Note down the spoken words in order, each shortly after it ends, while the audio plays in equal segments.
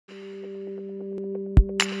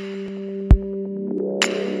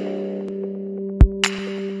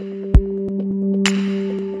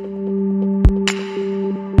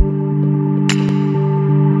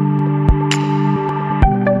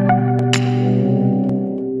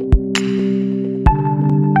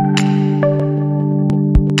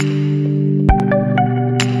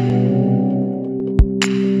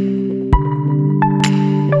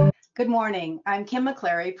I'm Kim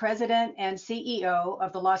McClary, President and CEO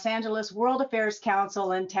of the Los Angeles World Affairs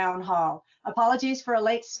Council and Town Hall. Apologies for a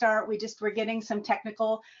late start. We're getting some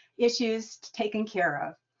technical issues taken care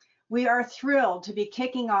of. We are thrilled to be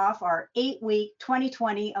kicking off our 8-week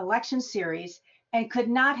 2020 election series and could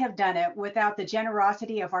not have done it without the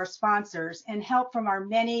generosity of our sponsors and help from our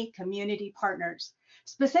many community partners.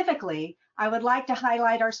 Specifically, I would like to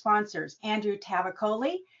highlight our sponsors, Andrew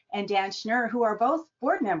Tavicoli and Dan Schnur, who are both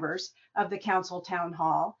board members of the Council Town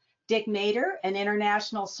Hall, Dick Mader, an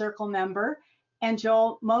International Circle member, and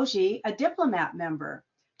Joel Moji, a diplomat member.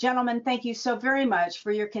 Gentlemen, thank you so very much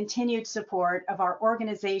for your continued support of our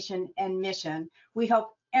organization and mission. We hope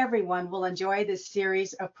everyone will enjoy this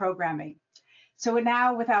series of programming. So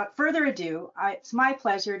now, without further ado, it's my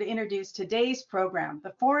pleasure to introduce today's program,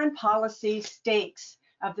 the Foreign Policy Stakes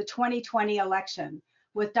of the 2020 election,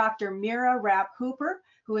 with Dr. Mira Rapp-Hooper,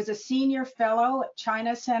 who is a senior fellow at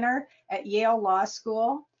China Center at Yale Law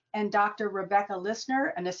School, and Dr. Rebecca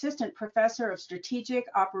Lissner, an assistant professor of strategic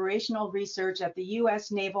operational research at the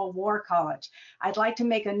U.S. Naval War College. I'd like to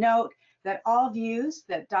make a note that all views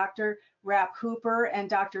that Dr. Rapp-Hooper and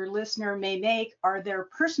Dr. Lissner may make are their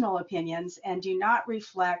personal opinions and do not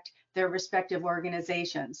reflect their respective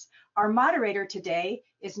organizations. Our moderator today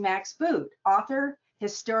is Max Boot, author,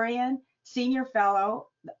 historian, senior fellow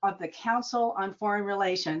of the Council on Foreign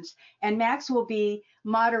Relations, and Max will be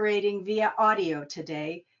moderating via audio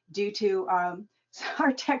today due to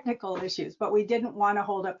our technical issues, but we didn't want to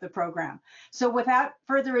hold up the program. So without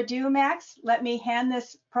further ado, Max, let me hand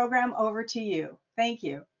this program over to you. Thank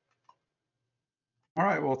you. All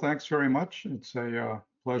right, well, thanks very much. It's a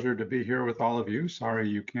pleasure to be here with all of you. Sorry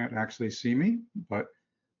you can't actually see me, but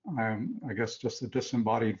I'm, I guess, just a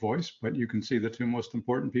disembodied voice, but you can see the two most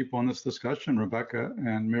important people in this discussion, Rebecca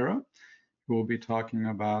and Mira, who will be talking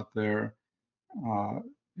about their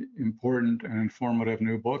important and informative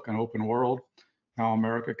new book, An Open World, How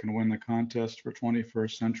America Can Win the Contest for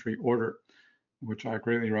 21st Century Order, which I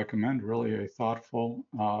greatly recommend, really a thoughtful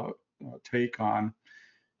take on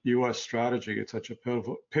US strategy at such a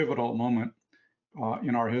pivotal moment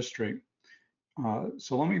in our history.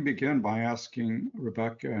 So let me begin by asking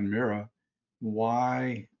Rebecca and Mira,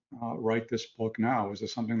 why write this book now? Is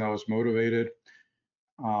this something that was motivated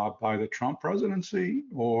by the Trump presidency,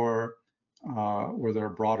 or were there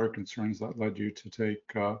broader concerns that led you to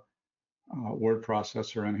take word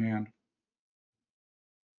processor in hand?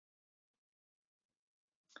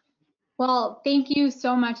 Well, thank you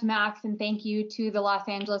so much, Max, and thank you to the Los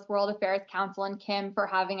Angeles World Affairs Council and Kim for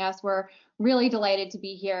having us. We're really delighted to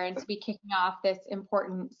be here and to be kicking off this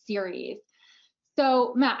important series.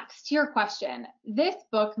 So, Max, to your question, this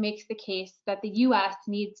book makes the case that the US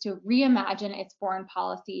needs to reimagine its foreign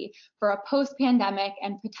policy for a post-pandemic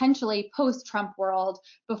and potentially post-Trump world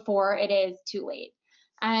before it is too late.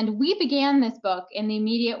 And we began this book in the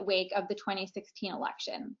immediate wake of the 2016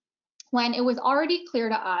 election, when it was already clear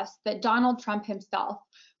to us that Donald Trump himself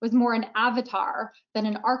was more an avatar than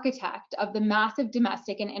an architect of the massive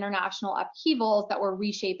domestic and international upheavals that were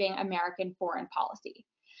reshaping American foreign policy.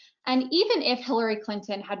 And even if Hillary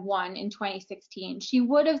Clinton had won in 2016, she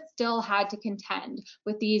would have still had to contend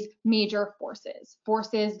with these major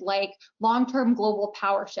forces like long-term global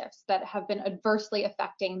power shifts that have been adversely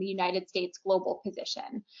affecting the United States' global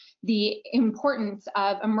position, the importance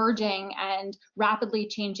of emerging and rapidly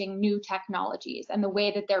changing new technologies and the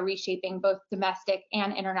way that they're reshaping both domestic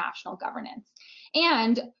and international governance,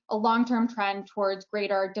 and a long-term trend towards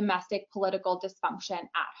greater domestic political dysfunction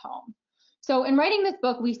at home. So in writing this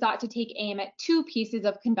book, we sought to take aim at two pieces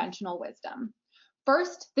of conventional wisdom.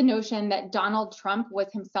 First, the notion that Donald Trump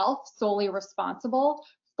was himself solely responsible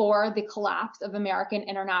for the collapse of American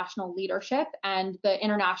international leadership and the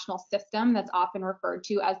international system that's often referred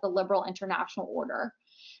to as the liberal international order.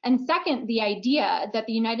 And second, the idea that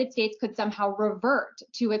the United States could somehow revert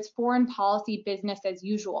to its foreign policy business as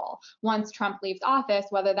usual once Trump leaves office,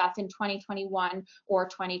 whether that's in 2021 or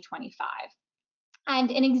 2025.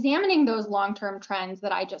 And in examining those long-term trends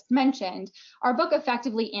that I just mentioned, our book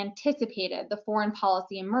effectively anticipated the foreign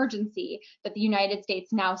policy emergency that the United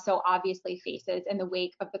States now so obviously faces in the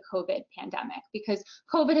wake of the COVID pandemic, because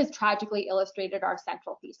COVID has tragically illustrated our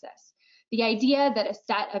central thesis. The idea that a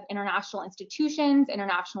set of international institutions,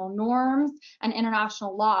 international norms, and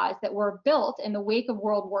international laws that were built in the wake of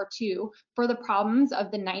World War II for the problems of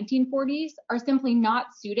the 1940s are simply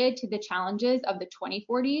not suited to the challenges of the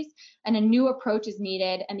 2040s, and a new approach is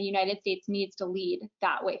needed, and the United States needs to lead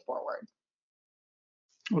that way forward.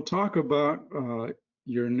 We'll talk about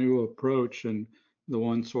your new approach and the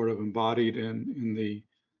one sort of embodied in the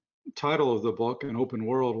title of the book, An Open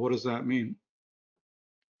World. What does that mean?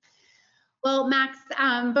 Well, Max,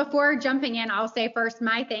 before jumping in, I'll say first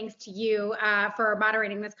my thanks to you for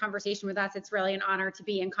moderating this conversation with us. It's really an honor to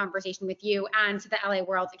be in conversation with you and to the LA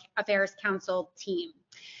World Affairs Council team.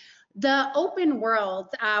 The open world,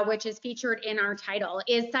 which is featured in our title,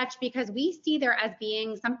 is such because we see there as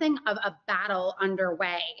being something of a battle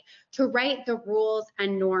underway to write the rules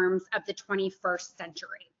and norms of the 21st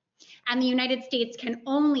century. And the United States can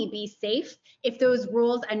only be safe if those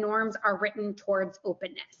rules and norms are written towards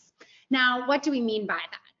openness. Now, what do we mean by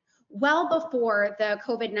that? Well before the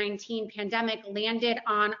COVID-19 pandemic landed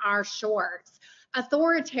on our shores,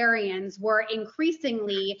 authoritarians were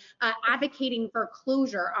increasingly advocating for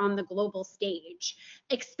closure on the global stage,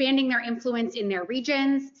 expanding their influence in their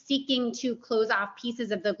regions, seeking to close off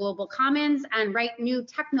pieces of the global commons and write new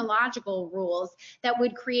technological rules that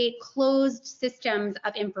would create closed systems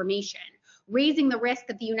of information, raising the risk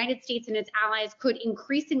that the United States and its allies could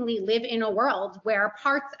increasingly live in a world where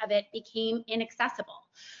parts of it became inaccessible.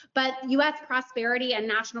 But US prosperity and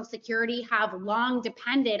national security have long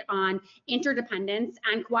depended on interdependence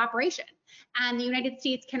and cooperation. And the United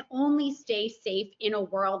States can only stay safe in a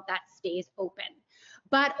world that stays open.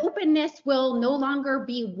 But openness will no longer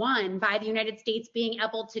be won by the United States being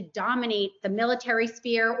able to dominate the military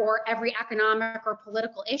sphere or every economic or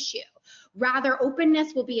political issue. Rather,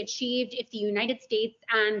 openness will be achieved if the United States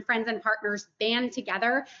and friends and partners band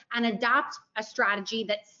together and adopt a strategy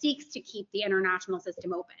that seeks to keep the international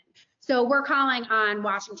system open. So we're calling on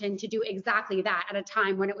Washington to do exactly that at a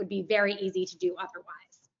time when it would be very easy to do otherwise.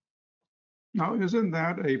 Now, isn't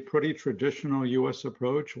that a pretty traditional U.S.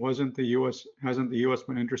 approach? Hasn't the U.S.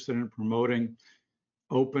 been interested in promoting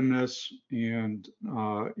openness and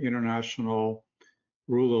international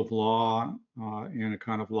rule of law and a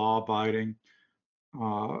kind of law-abiding,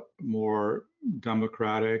 more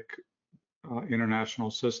democratic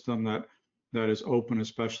international system that is open,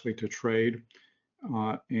 especially to trade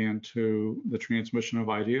and to the transmission of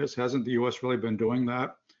ideas? Hasn't the U.S. really been doing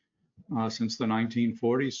that since the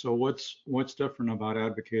 1940s? So what's different about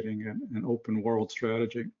advocating an open world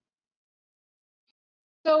strategy?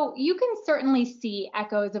 So you can certainly see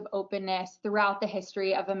echoes of openness throughout the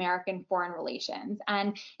history of American foreign relations.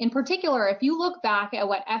 And in particular, if you look back at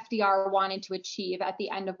what FDR wanted to achieve at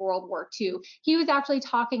the end of World War II, he was actually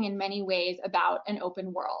talking in many ways about an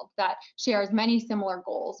open world that shares many similar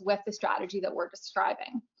goals with the strategy that we're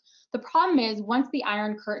describing. The problem is, once the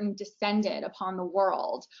Iron Curtain descended upon the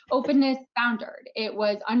world, openness foundered. It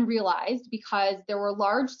was unrealized because there were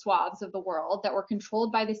large swaths of the world that were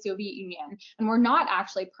controlled by the Soviet Union and were not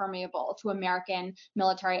actually permeable to American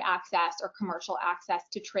military access or commercial access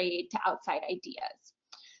to trade, to outside ideas.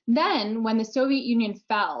 Then, when the Soviet Union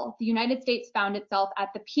fell, the United States found itself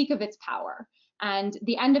at the peak of its power, and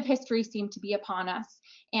the end of history seemed to be upon us.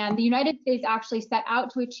 And the United States actually set out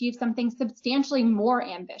to achieve something substantially more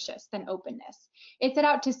ambitious than openness. It set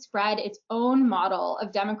out to spread its own model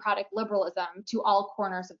of democratic liberalism to all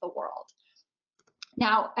corners of the world.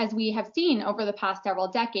 Now, as we have seen over the past several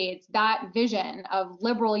decades, that vision of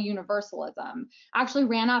liberal universalism actually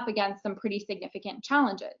ran up against some pretty significant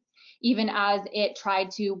challenges. Even as it tried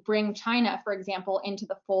to bring China, for example, into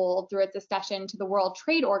the fold through its accession to the World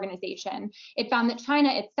Trade Organization, it found that China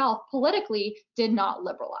itself politically did not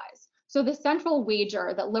liberalize. So the central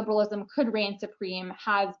wager that liberalism could reign supreme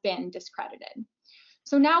has been discredited.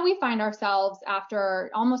 So now we find ourselves after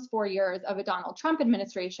almost 4 years of a Donald Trump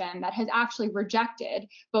administration that has actually rejected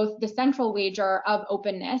both the central wager of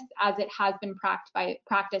openness as it has been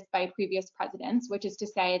practiced by previous presidents, which is to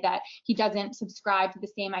say that he doesn't subscribe to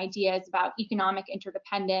the same ideas about economic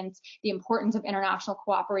interdependence, the importance of international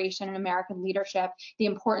cooperation and American leadership, the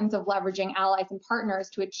importance of leveraging allies and partners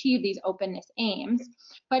to achieve these openness aims.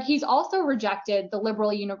 But he's also rejected the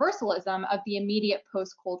liberal universalism of the immediate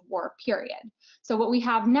post-Cold War period. So what we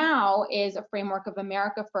have now is a framework of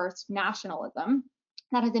America First nationalism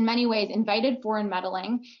that has in many ways invited foreign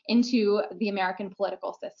meddling into the American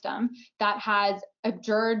political system, that has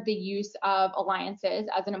abjured the use of alliances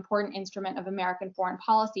as an important instrument of American foreign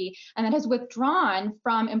policy, and that has withdrawn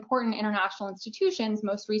from important international institutions,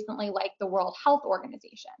 most recently like the World Health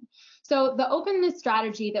Organization. So the openness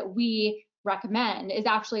strategy that we recommend is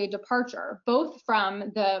actually a departure, both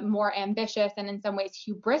from the more ambitious and in some ways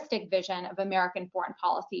hubristic vision of American foreign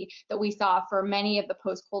policy that we saw for many of the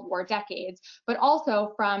post-Cold War decades, but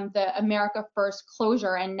also from the America First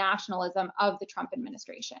closure and nationalism of the Trump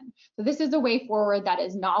administration. So this is a way forward that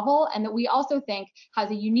is novel and that we also think has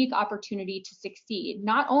a unique opportunity to succeed,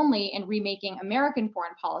 not only in remaking American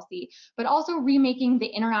foreign policy, but also remaking the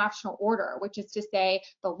international order, which is to say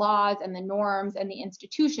the laws and the norms and the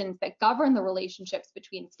institutions that govern the relationships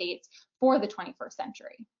between states for the 21st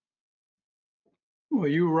century. Well,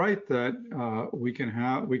 you write that we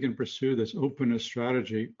can pursue this openness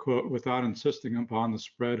strategy, quote, without insisting upon the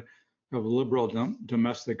spread of liberal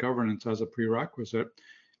domestic governance as a prerequisite.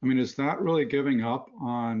 I mean, is that really giving up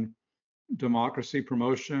on democracy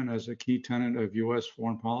promotion as a key tenet of U.S.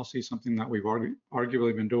 foreign policy, something that we've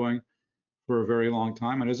arguably been doing for a very long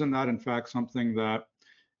time? And isn't that, in fact, something that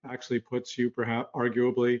actually puts you perhaps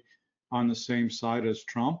arguably on the same side as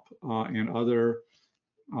Trump and other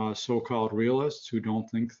so-called realists who don't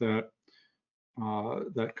think that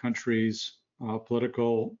that countries'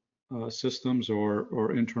 political systems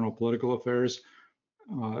or internal political affairs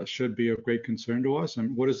should be of great concern to us?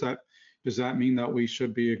 And what does that mean that we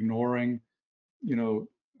should be ignoring, you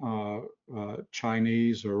know,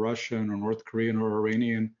 Chinese or Russian or North Korean or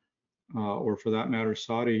Iranian or for that matter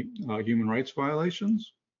Saudi human rights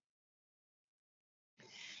violations?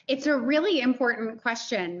 It's a really important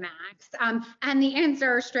question, Max, and the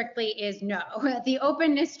answer strictly is no. The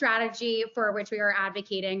openness strategy for which we are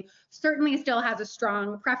advocating certainly still has a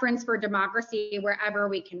strong preference for democracy wherever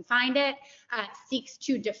we can find it, seeks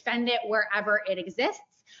to defend it wherever it exists,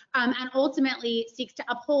 and ultimately seeks to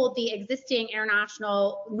uphold the existing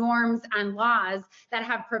international norms and laws that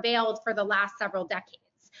have prevailed for the last several decades.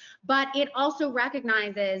 But it also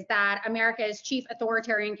recognizes that America's chief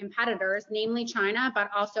authoritarian competitors, namely China, but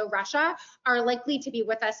also Russia, are likely to be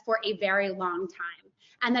with us for a very long time,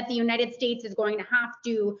 and that the United States is going to have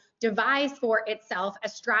to devise for itself a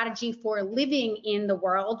strategy for living in the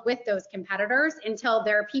world with those competitors until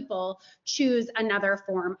their people choose another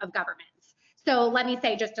form of government. So let me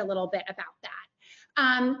say just a little bit about that.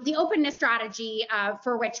 The openness strategy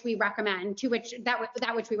for which we recommend, which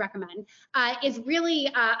we recommend, is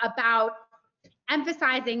really about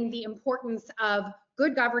emphasizing the importance of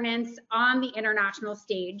good governance on the international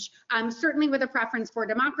stage, certainly with a preference for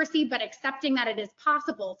democracy, but accepting that it is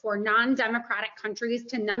possible for non-democratic countries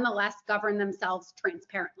to nonetheless govern themselves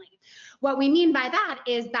transparently. What we mean by that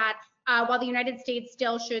is that while the United States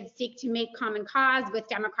still should seek to make common cause with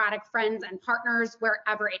democratic friends and partners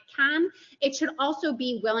wherever it can, it should also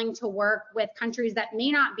be willing to work with countries that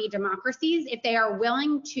may not be democracies if they are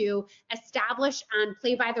willing to establish and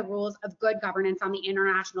play by the rules of good governance on the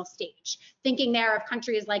international stage. Thinking there of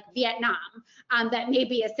countries like Vietnam, that may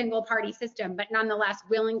be a single party system, but nonetheless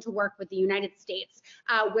willing to work with the United States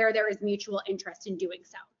where there is mutual interest in doing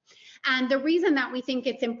so. And the reason that we think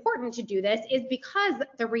it's important to do this is because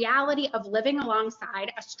the reality of living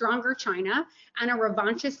alongside a stronger China and a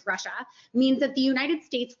revanchist Russia means that the United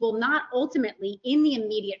States will not ultimately, in the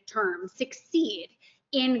immediate term, succeed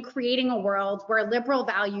in creating a world where liberal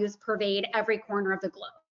values pervade every corner of the globe.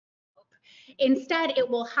 Instead, it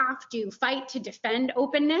will have to fight to defend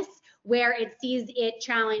openness where it sees it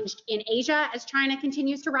challenged in Asia as China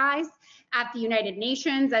continues to rise, at the United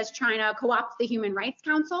Nations as China co-opts the Human Rights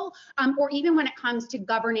Council, or even when it comes to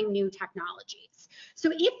governing new technologies. So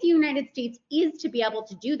if the United States is to be able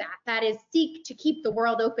to do that, that is seek to keep the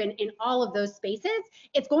world open in all of those spaces,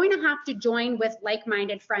 it's going to have to join with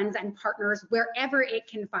like-minded friends and partners wherever it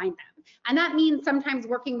can find them. And that means sometimes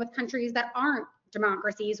working with countries that aren't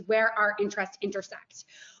democracies where our interests intersect.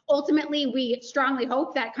 Ultimately, we strongly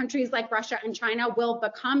hope that countries like Russia and China will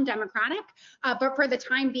become democratic, but for the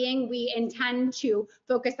time being, we intend to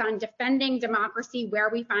focus on defending democracy where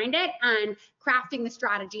we find it and crafting the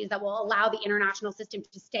strategies that will allow the international system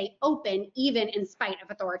to stay open, even in spite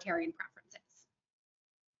of authoritarian preferences.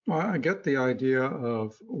 Well, I get the idea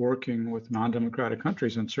of working with non-democratic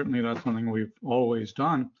countries, and certainly that's something we've always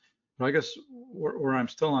done. But I guess where I'm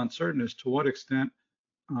still uncertain is to what extent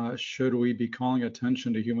should we be calling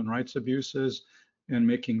attention to human rights abuses and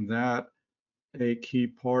making that a key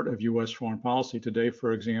part of U.S. foreign policy today?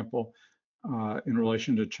 For example, in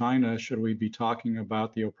relation to China, should we be talking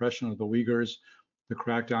about the oppression of the Uyghurs, the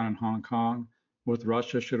crackdown in Hong Kong? With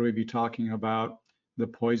Russia, should we be talking about the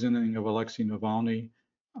poisoning of Alexei Navalny?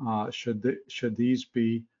 Should these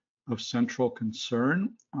be of central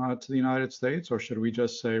concern to the United States, or should we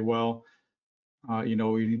just say, well, you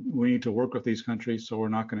know, we need to work with these countries, so we're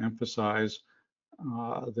not going to emphasize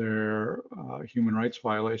their human rights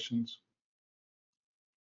violations?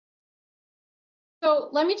 So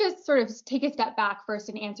let me just sort of take a step back first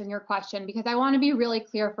in answering your question, because I want to be really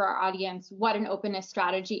clear for our audience what an openness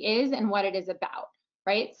strategy is and what it is about,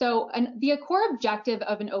 right? So the core objective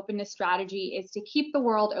of an openness strategy is to keep the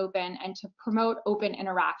world open and to promote open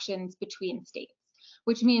interactions between states,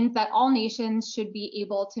 which means that all nations should be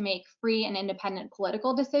able to make free and independent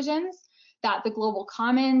political decisions, that the global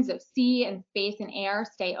commons of sea and space and air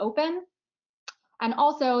stay open, and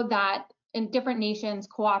also that different nations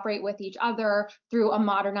cooperate with each other through a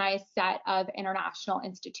modernized set of international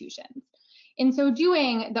institutions. In so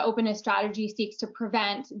doing, the openness strategy seeks to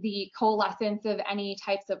prevent the coalescence of any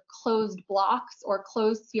types of closed blocks or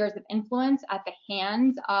closed spheres of influence at the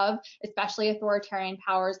hands of especially authoritarian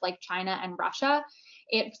powers like China and Russia.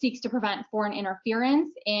 It seeks to prevent foreign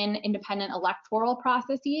interference in independent electoral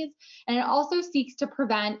processes, and it also seeks to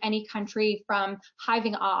prevent any country from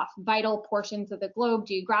hiving off vital portions of the globe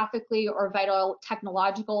geographically or vital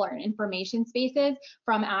technological or information spaces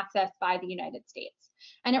from access by the United States.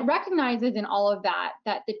 And it recognizes in all of that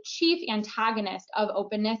that the chief antagonist of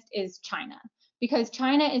openness is China, because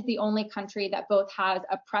China is the only country that both has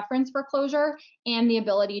a preference for closure and the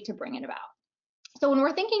ability to bring it about. So when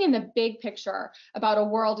we're thinking in the big picture about a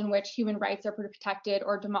world in which human rights are protected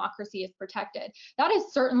or democracy is protected, that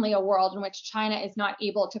is certainly a world in which China is not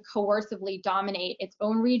able to coercively dominate its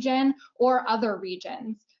own region or other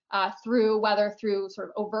regions whether through sort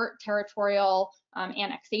of overt territorial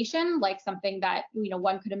annexation, like something that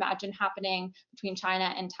one could imagine happening between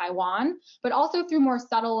China and Taiwan, but also through more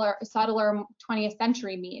subtler 21st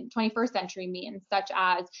century means, such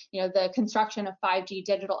as the construction of 5G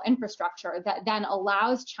digital infrastructure that then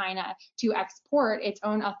allows China to export its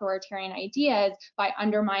own authoritarian ideas by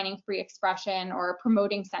undermining free expression or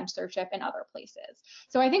promoting censorship in other places.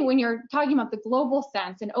 So I think when you're talking about the global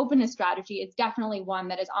sense, an openness strategy is definitely one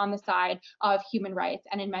that is on the side of human rights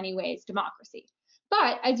and in many ways democracy.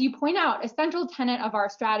 But as you point out, a central tenet of our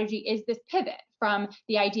strategy is this pivot from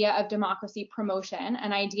the idea of democracy promotion,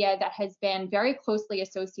 an idea that has been very closely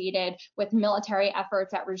associated with military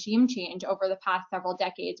efforts at regime change over the past several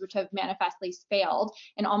decades, which have manifestly failed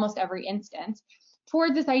in almost every instance,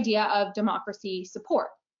 towards this idea of democracy support.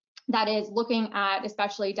 That is, looking at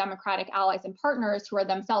especially democratic allies and partners who are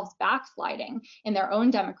themselves backsliding in their own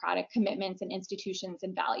democratic commitments and institutions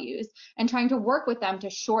and values, and trying to work with them to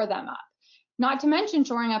shore them up. Not to mention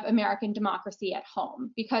shoring up American democracy at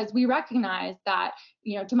home, because we recognize that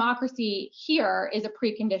democracy here is a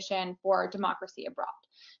precondition for democracy abroad.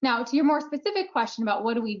 Now, to your more specific question about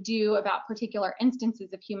what do we do about particular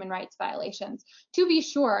instances of human rights violations, to be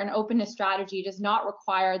sure, an openness strategy does not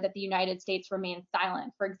require that the United States remain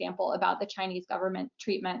silent, for example, about the Chinese government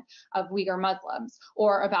treatment of Uyghur Muslims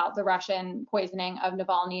or about the Russian poisoning of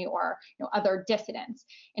Navalny or other dissidents.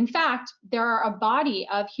 In fact, there are a body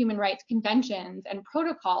of human rights conventions and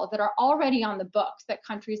protocols that are already on the books that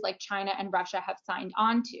countries like China and Russia have signed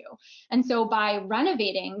on to. And so by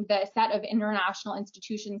renovating the set of international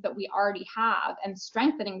institutions that we already have and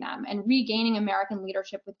strengthening them and regaining American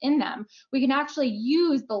leadership within them, we can actually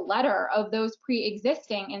use the letter of those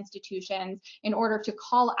pre-existing institutions in order to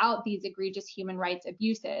call out these egregious human rights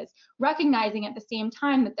abuses, recognizing at the same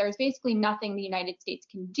time that there's basically nothing the United States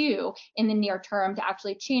can do in the near term to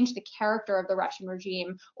actually change the character of the Russian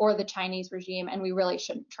regime or the Chinese regime, and we really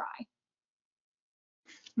shouldn't try.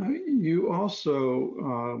 You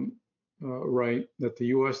also write that the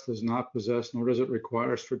U.S. does not possess, nor does it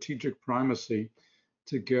require, strategic primacy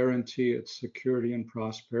to guarantee its security and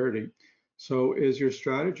prosperity. So is your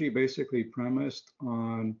strategy basically premised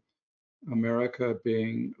on America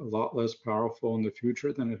being a lot less powerful in the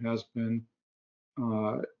future than it has been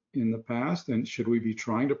in the past? And should we be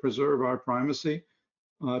trying to preserve our primacy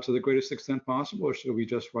to the greatest extent possible, or should we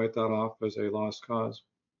just write that off as a lost cause?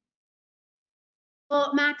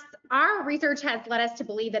 Well, Max, our research has led us to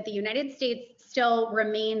believe that the United States still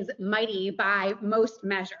remains mighty by most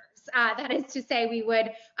measures. That is to say, we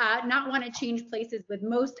would not want to change places with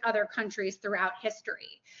most other countries throughout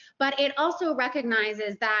history. But it also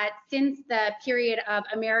recognizes that since the period of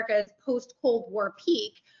America's post-Cold War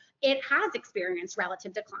peak, it has experienced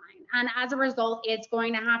relative decline. And as a result, it's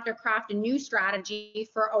going to have to craft a new strategy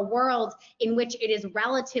for a world in which it is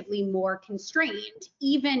relatively more constrained,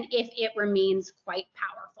 even if it remains quite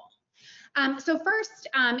powerful. So first,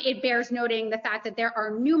 it bears noting the fact that there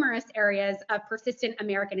are numerous areas of persistent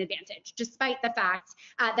American advantage, despite the fact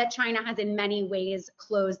that China has in many ways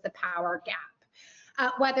closed the power gap.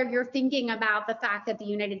 Whether you're thinking about the fact that the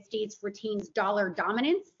United States retains dollar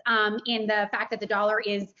dominance in the fact that the dollar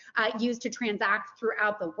is used to transact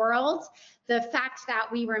throughout the world, the fact that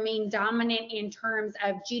we remain dominant in terms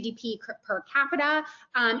of GDP per capita,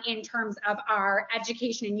 in terms of our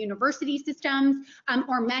education and university systems,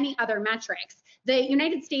 or many other metrics, the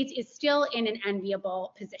United States is still in an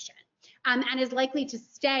enviable position and is likely to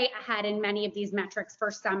stay ahead in many of these metrics for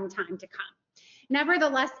some time to come.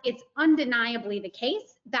 Nevertheless, it's undeniably the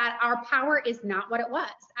case that our power is not what it was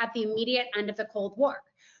at the immediate end of the Cold War.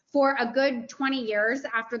 For a good 20 years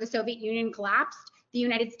after the Soviet Union collapsed, the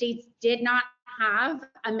United States did not have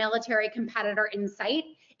a military competitor in sight.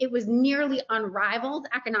 It was nearly unrivaled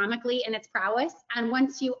economically in its prowess. And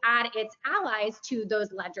once you add its allies to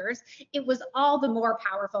those ledgers, it was all the more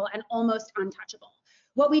powerful and almost untouchable.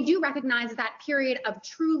 What we do recognize is that period of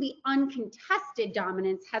truly uncontested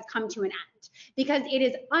dominance has come to an end, because it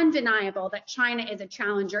is undeniable that China is a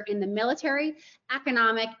challenger in the military,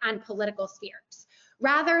 economic, and political spheres.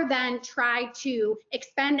 Rather than try to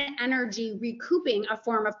expend energy recouping a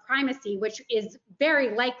form of primacy, which is very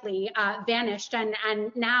likely vanished and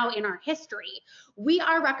now in our history, we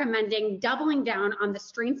are recommending doubling down on the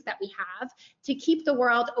strengths that we have to keep the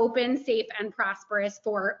world open, safe, and prosperous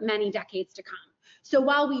for many decades to come. So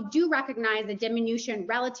while we do recognize a diminution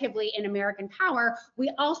relatively in American power,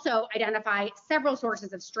 we also identify several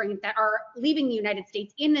sources of strength that are leaving the United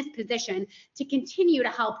States in this position to continue to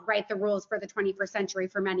help write the rules for the 21st century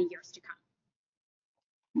for many years to come.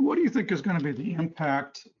 What do you think is going to be the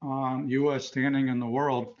impact on U.S. standing in the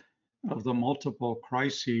world of the multiple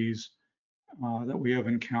crises that we have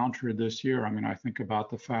encountered this year? I mean, I think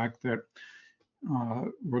about the fact that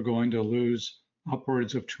we're going to lose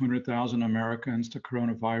upwards of 200,000 Americans to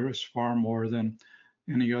coronavirus, far more than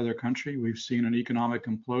any other country. We've seen an economic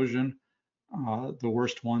implosion, the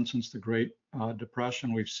worst one since the Great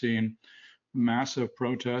Depression. We've seen massive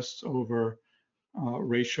protests over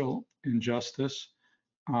racial injustice.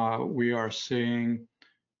 We are seeing,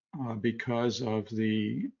 because of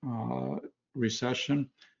the recession,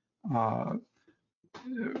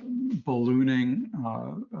 ballooning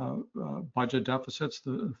budget deficits.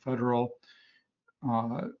 The federal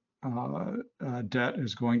debt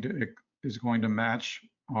is going to match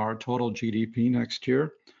our total GDP next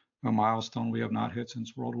year, a milestone we have not hit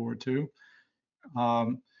since World War II.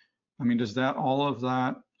 I mean, does all of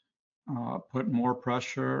that put more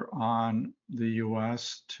pressure on the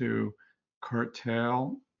U.S. to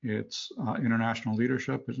curtail its international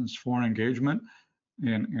leadership, its foreign engagement,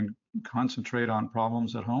 and concentrate on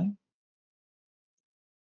problems at home?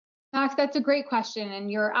 Max, that's a great question, and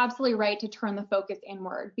you're absolutely right to turn the focus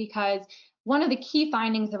inward, because one of the key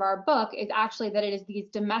findings of our book is actually that it is these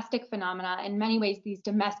domestic phenomena, in many ways these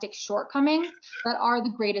domestic shortcomings, that are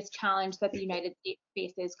the greatest challenge that the United States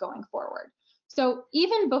faces going forward. So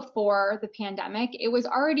even before the pandemic, it was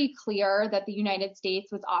already clear that the United States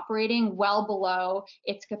was operating well below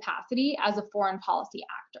its capacity as a foreign policy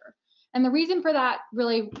actor. And the reason for that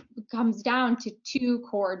really comes down to two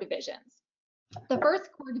core divisions. The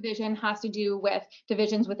first core division has to do with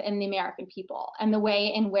divisions within the American people and the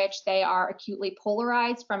way in which they are acutely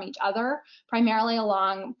polarized from each other, primarily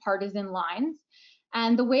along partisan lines.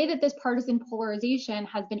 And the way that this partisan polarization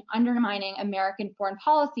has been undermining American foreign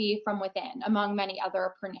policy from within, among many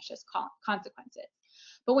other pernicious consequences.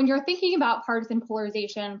 But when you're thinking about partisan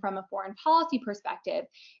polarization from a foreign policy perspective,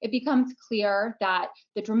 it becomes clear that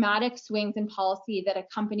the dramatic swings in policy that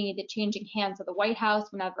accompany the changing hands of the White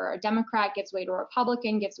House whenever a Democrat gives way to a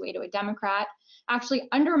Republican, gives way to a Democrat, actually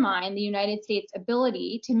undermine the United States'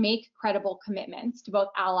 ability to make credible commitments to both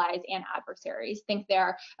allies and adversaries. Think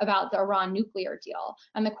there about the Iran nuclear deal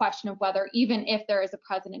and the question of whether, even if there is a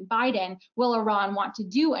President Biden, will Iran want to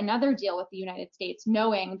do another deal with the United States,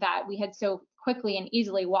 knowing that we had so quickly and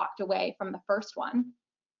easily walked away from the first one.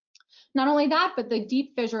 Not only that, but the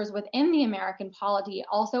deep fissures within the American polity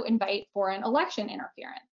also invite foreign election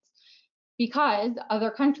interference, because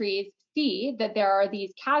other countries see that there are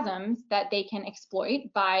these chasms that they can exploit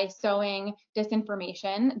by sowing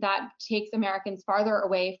disinformation that takes Americans farther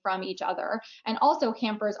away from each other and also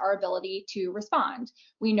hampers our ability to respond.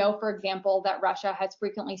 We know, for example, that Russia has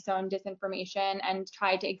frequently sown disinformation and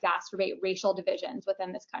tried to exacerbate racial divisions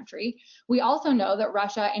within this country. We also know that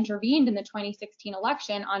Russia intervened in the 2016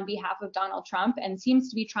 election on behalf of Donald Trump and seems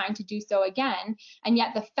to be trying to do so again. And yet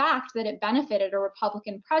the fact that it benefited a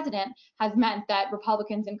Republican president has meant that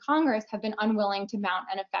Republicans in Congress have been unwilling to mount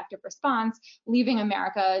an effective response, leaving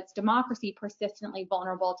America's democracy persistently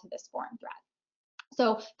vulnerable to this foreign threat.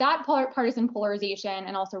 So that partisan polarization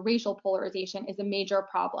and also racial polarization is a major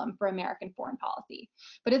problem for American foreign policy.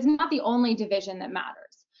 But it's not the only division that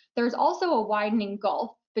matters. There's also a widening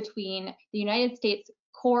gulf between the United States'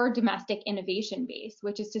 core domestic innovation base,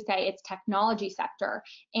 which is to say its technology sector,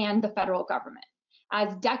 and the federal government,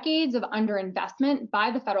 as decades of underinvestment by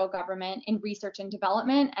the federal government in research and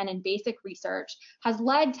development and in basic research has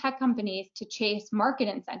led tech companies to chase market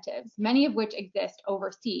incentives, many of which exist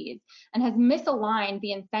overseas, and has misaligned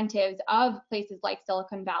the incentives of places like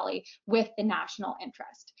Silicon Valley with the national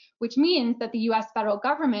interest, which means that the US federal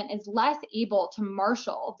government is less able to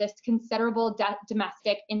marshal this considerable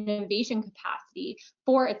domestic innovation capacity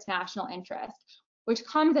for its national interest, which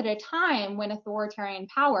comes at a time when authoritarian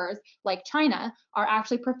powers like China are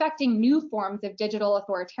actually perfecting new forms of digital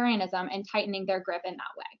authoritarianism and tightening their grip in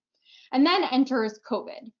that way. And then enters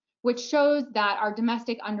COVID, which shows that our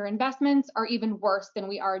domestic underinvestments are even worse than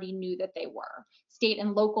we already knew that they were. State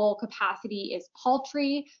and local capacity is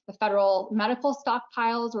paltry. The federal medical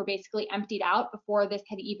stockpiles were basically emptied out before this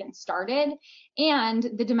had even started. And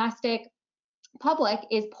the domestic public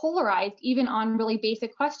is polarized even on really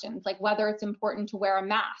basic questions like whether it's important to wear a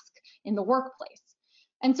mask in the workplace.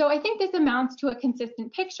 And so I think this amounts to a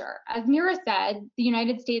consistent picture. As Mira said, the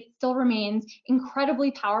United States still remains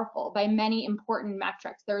incredibly powerful by many important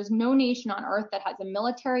metrics. There is no nation on earth that has a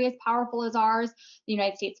military as powerful as ours. The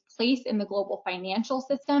United States' place in the global financial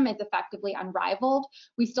system is effectively unrivaled.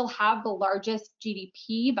 We still have the largest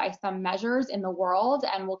GDP by some measures in the world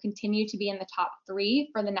and will continue to be in the top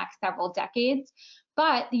 3 for the next several decades.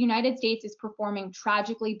 But the United States is performing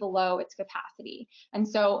tragically below its capacity. And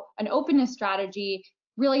so an openness strategy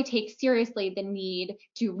really takes seriously the need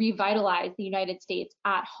to revitalize the United States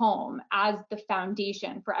at home as the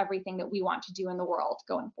foundation for everything that we want to do in the world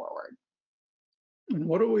going forward. And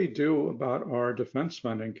what do we do about our defense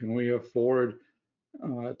spending? Can we afford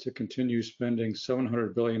to continue spending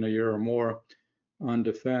 $700 billion a year or more on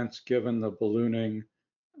defense, given the ballooning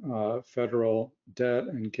federal debt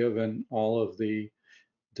and given all of the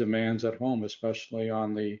demands at home, especially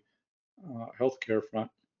on the healthcare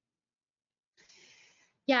front?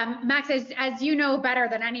 Yeah, Max, as you know better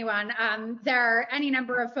than anyone, there are any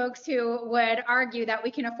number of folks who would argue that we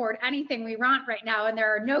can afford anything we want right now, and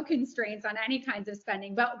there are no constraints on any kinds of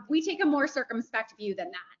spending. But we take a more circumspect view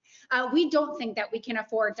than that. We don't think that we can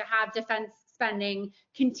afford to have defense spending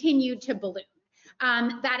continue to balloon.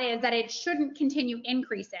 That is, that it shouldn't continue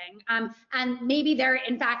increasing. And maybe there,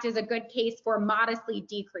 in fact, is a good case for modestly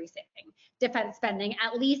decreasing defense spending,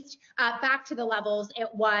 at least back to the levels it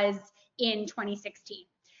was in 2016.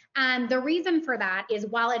 And the reason for that is,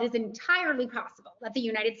 while it is entirely possible that the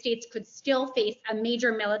United States could still face a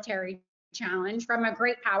major military challenge from a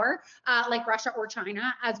great power like Russia or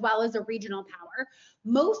China, as well as a regional power,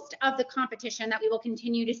 most of the competition that we will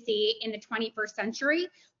continue to see in the 21st century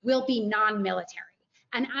will be non-military.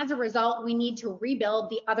 And as a result, we need to rebuild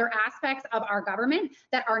the other aspects of our government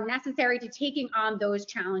that are necessary to taking on those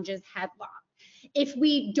challenges headlong. If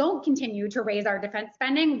we don't continue to raise our defense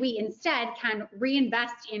spending, we instead can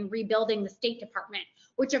reinvest in rebuilding the State Department,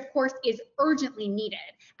 which of course is urgently needed,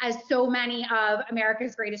 as so many of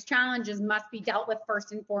America's greatest challenges must be dealt with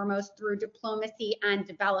first and foremost through diplomacy and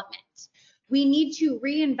development. We need to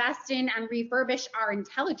reinvest in and refurbish our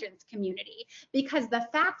intelligence community, because the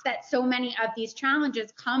fact that so many of these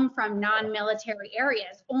challenges come from non-military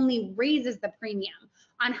areas only raises the premium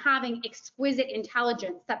on having exquisite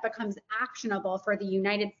intelligence that becomes actionable for the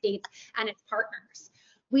United States and its partners.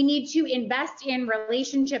 We need to invest in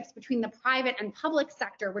relationships between the private and public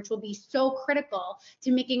sector, which will be so critical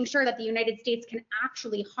to making sure that the United States can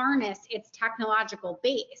actually harness its technological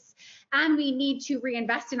base. And we need to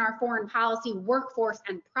reinvest in our foreign policy workforce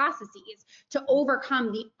and processes to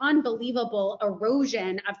overcome the unbelievable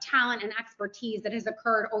erosion of talent and expertise that has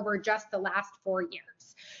occurred over just the last 4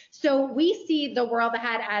 years. So we see the world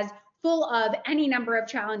ahead as full of any number of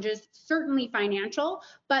challenges, certainly financial,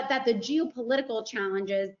 but that the geopolitical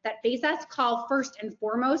challenges that face us call first and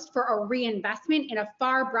foremost for a reinvestment in a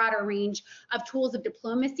far broader range of tools of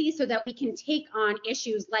diplomacy so that we can take on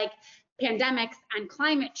issues like pandemics and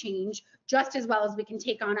climate change just as well as we can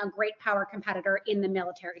take on a great power competitor in the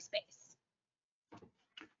military space.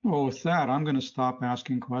 Well, with that, I'm going to stop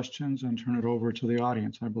asking questions and turn it over to the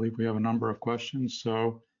audience. I believe we have a number of questions.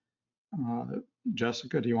 So,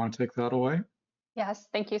 Jessica, do you want to take that away? Yes,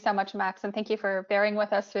 thank you so much, Max, and thank you for bearing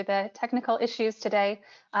with us through the technical issues today.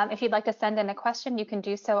 If you'd like to send in a question, you can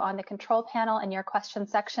do so on the control panel in your question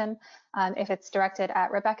section. If it's directed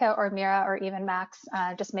at Rebecca or Mira or even Max,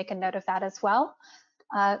 just make a note of that as well.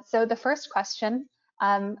 So the first question,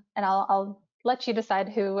 and I'll let you decide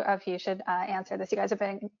who of you should answer this. You guys have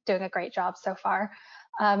been doing a great job so far.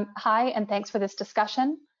 Hi, and thanks for this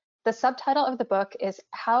discussion. The subtitle of the book is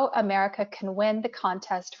How America Can Win the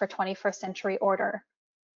Contest for 21st Century Order.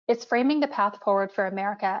 It's framing the path forward for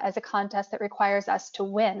America as a contest that requires us to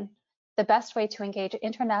win, the best way to engage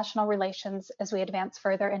international relations as we advance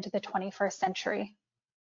further into the 21st century.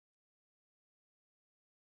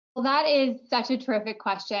 Well, that is such a terrific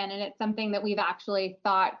question, and it's something that we've actually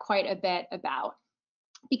thought quite a bit about.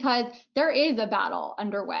 because there is a battle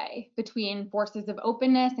underway between forces of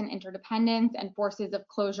openness and interdependence and forces of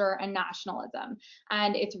closure and nationalism.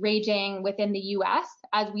 And it's raging within the US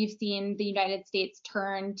as we've seen the United States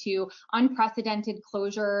turn to unprecedented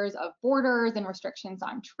closures of borders and restrictions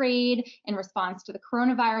on trade in response to the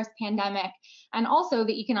coronavirus pandemic. And also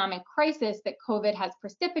the economic crisis that COVID has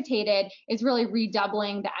precipitated is really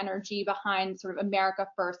redoubling the energy behind sort of America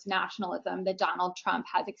First nationalism that Donald Trump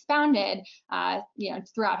has expounded,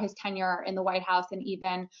 throughout his tenure in the White House and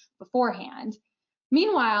even beforehand.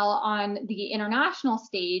 Meanwhile, on the international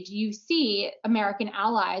stage, you see American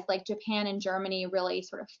allies like Japan and Germany really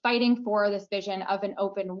sort of fighting for this vision of an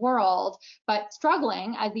open world, but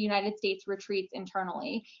struggling as the United States retreats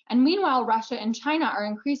internally. And meanwhile, Russia and China are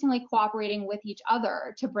increasingly cooperating with each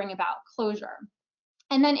other to bring about closure.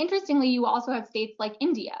 And then interestingly, you also have states like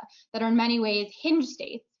India that are in many ways hinge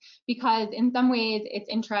states, because in some ways its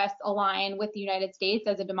interests align with the United States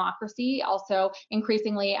as a democracy, also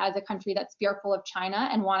increasingly as a country that's fearful of China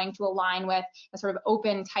and wanting to align with a sort of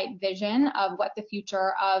open type vision of what the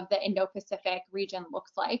future of the Indo-Pacific region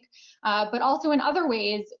looks like, but also in other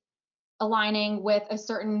ways aligning with a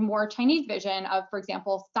certain more Chinese vision of, for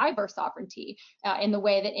example, cyber sovereignty in the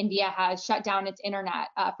way that India has shut down its internet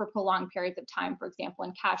for prolonged periods of time, for example,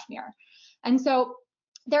 in Kashmir. And so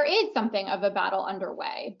there is something of a battle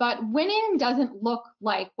underway, but winning doesn't look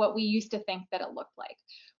like what we used to think that it looked like,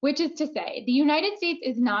 which is to say the United States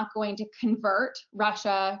is not going to convert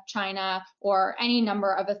Russia, China, or any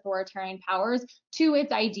number of authoritarian powers to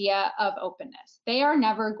its idea of openness. They are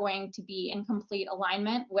never going to be in complete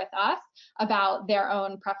alignment with us about their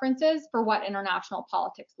own preferences for what international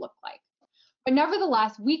politics look like. But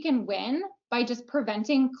nevertheless, we can win by just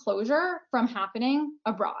preventing closure from happening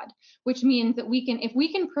abroad, which means that if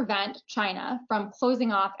we can prevent China from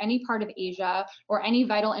closing off any part of Asia or any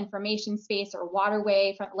vital information space or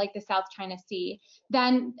waterway like the South China Sea,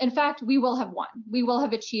 then in fact, we will have won. We will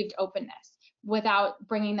have achieved openness without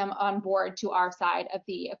bringing them on board to our side of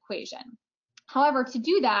the equation. However, to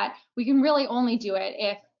do that, we can really only do it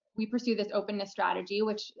if we pursue this openness strategy,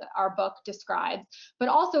 which our book describes, but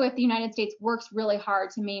also if the United States works really hard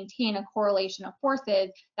to maintain a correlation of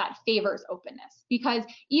forces that favors openness. Because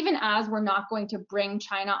even as we're not going to bring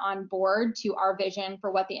China on board to our vision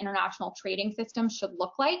for what the international trading system should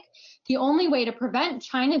look like, the only way to prevent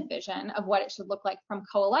China's vision of what it should look like from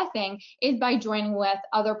coalescing is by joining with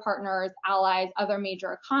other partners, allies, other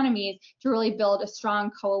major economies to really build a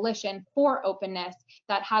strong coalition for openness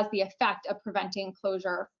that has the effect of preventing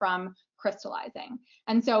closure from crystallizing.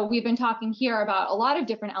 And so we've been talking here about a lot of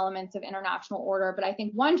different elements of international order, but I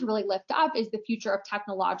think one to really lift up is the future of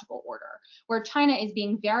technological order, where China is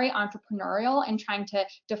being very entrepreneurial and trying to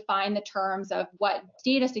define the terms of what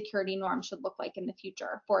data security norms should look like in the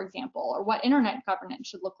future, for example, or what internet governance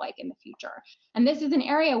should look like in the future. And this is an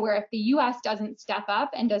area where if the US doesn't step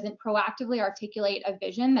up and doesn't proactively articulate a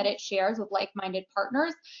vision that it shares with like-minded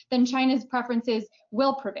partners, then China's preferences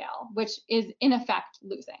will prevail, which is in effect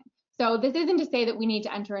losing. So this isn't to say that we need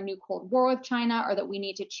to enter a new Cold War with China or that we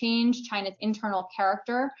need to change China's internal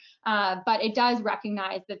character, but it does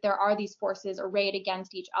recognize that there are these forces arrayed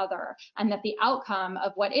against each other and that the outcome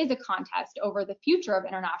of what is a contest over the future of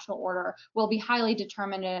international order will be highly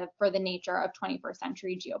determinative for the nature of 21st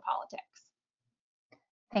century geopolitics.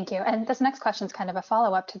 Thank you. And this next question is kind of a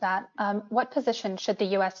follow-up to that. What position should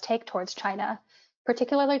the US take towards China,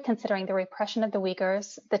 particularly considering the repression of the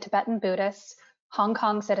Uyghurs, the Tibetan Buddhists, Hong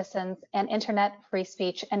Kong citizens, and internet free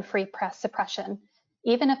speech and free press suppression,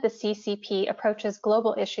 even if the CCP approaches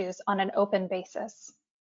global issues on an open basis?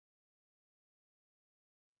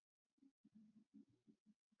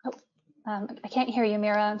 Oh, I can't hear you,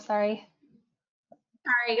 Mira, I'm sorry.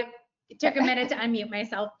 Sorry, it took a minute to unmute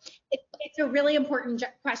myself. It's a really important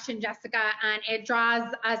question, Jessica, and it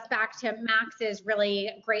draws us back to Max's really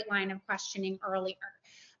great line of questioning earlier.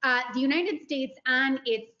 The United States and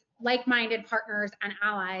its like-minded partners and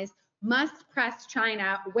allies must press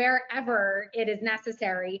China wherever it is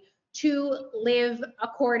necessary to live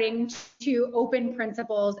according to open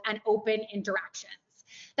principles and open interactions.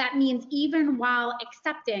 That means even while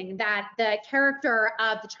accepting that the character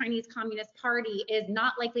of the Chinese Communist Party is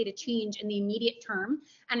not likely to change in the immediate term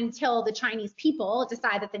and until the Chinese people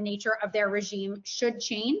decide that the nature of their regime should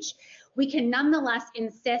change, we can nonetheless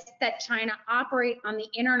insist that China operate on the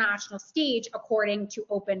international stage according to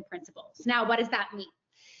open principles. Now, what does that mean?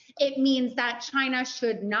 It means that China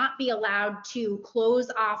should not be allowed to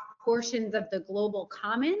close off portions of the global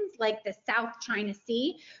commons like the South China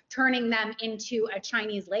Sea, turning them into a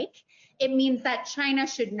Chinese lake. It means that China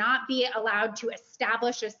should not be allowed to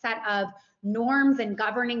establish a set of norms and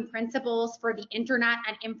governing principles for the internet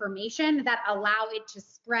and information that allow it to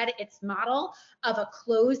spread its model of a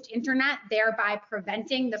closed internet, thereby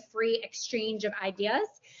preventing the free exchange of ideas.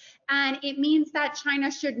 And it means that China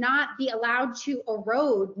should not be allowed to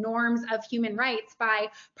erode norms of human rights by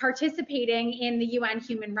participating in the UN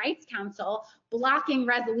Human Rights Council, blocking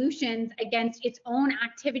resolutions against its own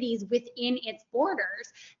activities within its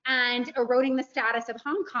borders, and eroding the status of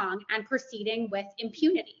Hong Kong and proceeding with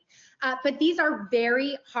impunity. But these are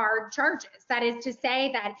very hard charges. That is to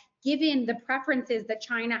say that given the preferences that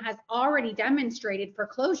China has already demonstrated for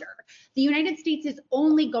closure, the United States is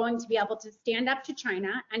only going to be able to stand up to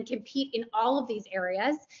China and compete in all of these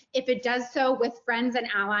areas if it does so with friends and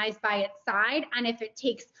allies by its side, and if it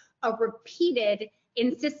takes a repeated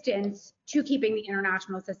insistence to keeping the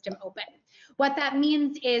international system open. What that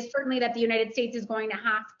means is certainly that the United States is going to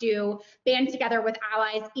have to band together with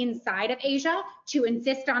allies inside of Asia to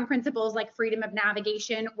insist on principles like freedom of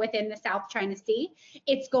navigation within the South China Sea.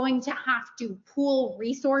 It's going to have to pool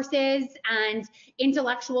resources and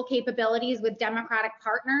intellectual capabilities with democratic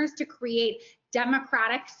partners to create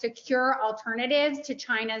democratic, secure alternatives to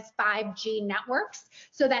China's 5G networks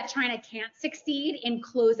so that China can't succeed in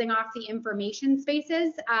closing off the information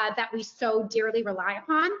spaces that we so dearly rely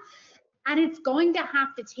upon. And it's going to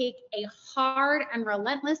have to take a hard and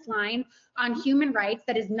relentless line on human rights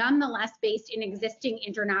that is nonetheless based in existing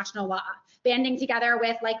international law, banding together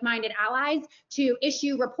with like-minded allies to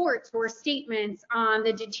issue reports or statements on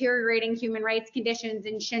the deteriorating human rights conditions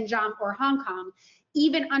in Xinjiang or Hong Kong,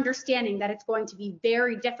 even understanding that it's going to be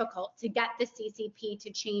very difficult to get the CCP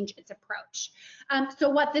to change its approach. So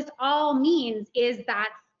what this all means is that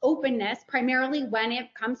openness, primarily when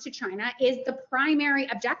it comes to China, is the primary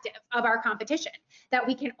objective of our competition, that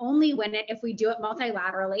we can only win it if we do it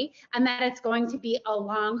multilaterally, and that it's going to be a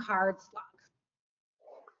long, hard slog.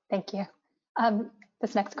 Thank you.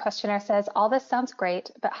 This next questioner says, all this sounds great,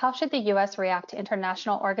 but how should the US react to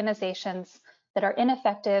international organizations that are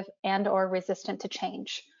ineffective and or resistant to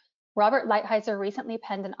change? Robert Lighthizer recently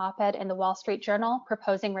penned an op-ed in the Wall Street Journal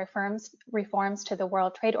proposing reforms to the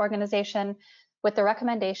World Trade Organization with the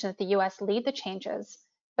recommendation that the US lead the changes,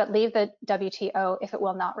 but leave the WTO if it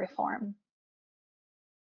will not reform.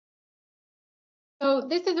 So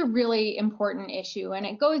this is a really important issue, and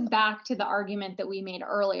it goes back to the argument that we made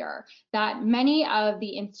earlier, that many of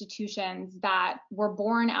the institutions that were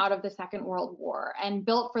born out of the Second World War and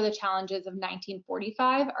built for the challenges of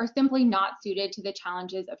 1945 are simply not suited to the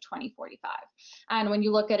challenges of 2045. And when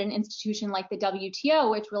you look at an institution like the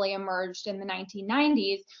WTO, which really emerged in the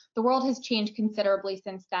 1990s, the world has changed considerably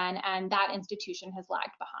since then, and that institution has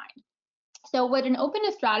lagged behind. So what an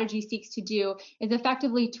openness strategy seeks to do is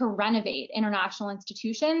effectively to renovate international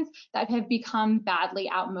institutions that have become badly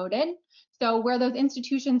outmoded. So where those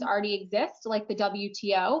institutions already exist, like the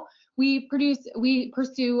WTO, we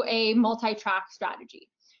pursue a multi-track strategy.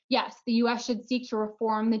 Yes, the US should seek to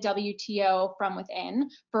reform the WTO from within,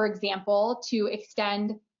 for example, to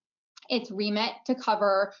extend its remit to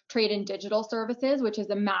cover trade and digital services, which is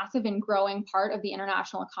a massive and growing part of the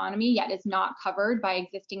international economy, yet is not covered by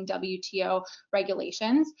existing WTO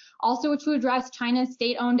regulations. Also to address China's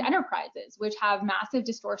state-owned enterprises, which have massive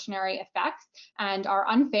distortionary effects and are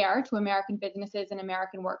unfair to American businesses and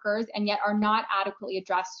American workers, and yet are not adequately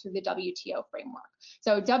addressed through the WTO framework.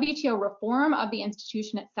 So WTO reform of the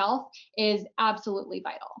institution itself is absolutely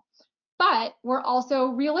vital. But we're also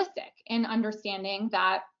realistic in understanding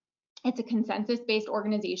that it's a consensus-based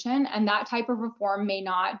organization, and that type of reform may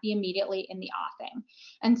not be immediately in the offing.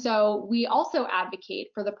 And so we also advocate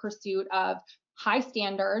for the pursuit of high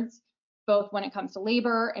standards, both when it comes to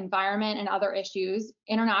labor, environment, and other issues,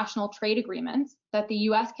 international trade agreements that the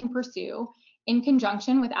US can pursue in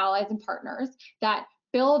conjunction with allies and partners that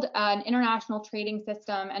build an international trading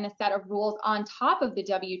system and a set of rules on top of the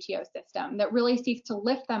WTO system that really seeks to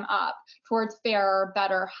lift them up towards fairer,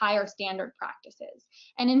 better, higher standard practices.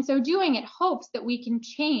 And in so doing, it hopes that we can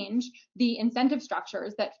change the incentive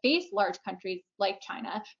structures that face large countries like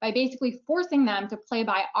China by basically forcing them to play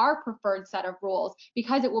by our preferred set of rules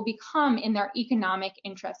because it will become in their economic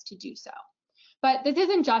interest to do so. But this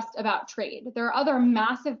isn't just about trade. There are other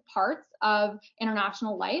massive parts of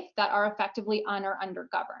international life that are effectively or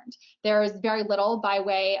undergoverned. There is very little by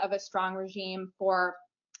way of a strong regime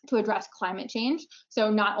to address climate change. So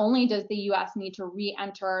not only does the US need to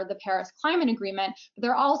re-enter the Paris Climate Agreement, but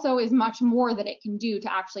there also is much more that it can do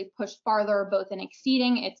to actually push farther, both in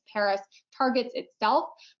exceeding its Paris targets itself,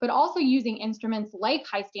 but also using instruments like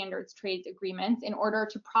high standards trade agreements in order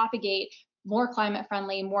to propagate more climate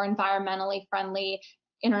friendly, more environmentally friendly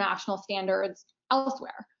international standards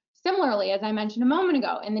elsewhere. Similarly, as I mentioned a moment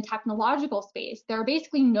ago, in the technological space, there are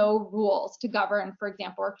basically no rules to govern, for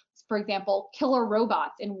example, killer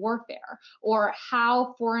robots in warfare, or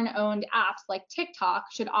how foreign-owned apps like TikTok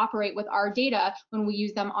should operate with our data when we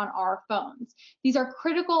use them on our phones. These are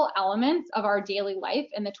critical elements of our daily life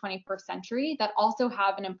in the 21st century that also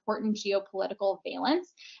have an important geopolitical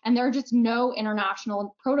valence, and there are just no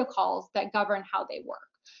international protocols that govern how they work.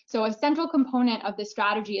 So a central component of this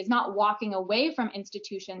strategy is not walking away from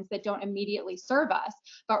institutions that don't immediately serve us,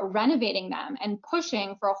 but renovating them and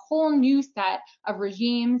pushing for a whole new set of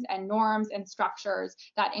regimes and norms and structures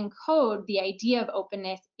that encode the idea of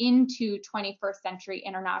openness into 21st century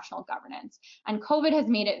international governance. And COVID has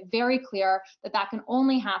made it very clear that that can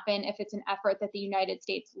only happen if it's an effort that the United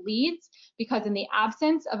States leads, because in the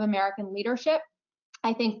absence of American leadership,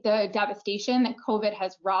 I think the devastation that COVID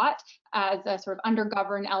has wrought as a sort of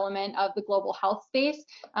undergoverned element of the global health space,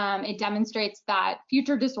 it demonstrates that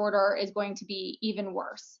future disorder is going to be even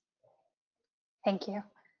worse. Thank you.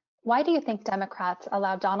 Why do you think Democrats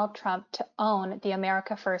allow Donald Trump to own the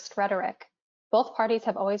America First rhetoric? Both parties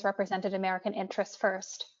have always represented American interests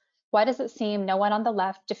first. Why does it seem no one on the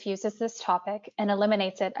left diffuses this topic and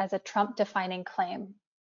eliminates it as a Trump-defining claim?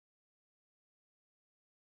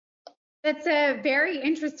 That's a very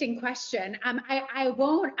interesting question. I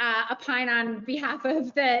won't opine on behalf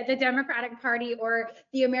of the Democratic Party or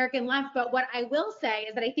the American left, but what I will say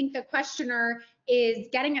is that I think the questioner is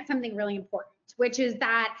getting at something really important, which is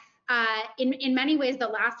that in many ways, the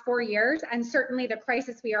last 4 years, and certainly the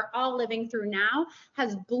crisis we are all living through now,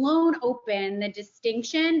 has blown open the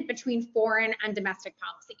distinction between foreign and domestic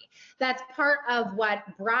policy. That's part of what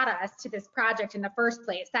brought us to this project in the first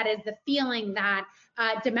place. That is the feeling that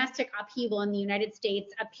domestic upheaval in the United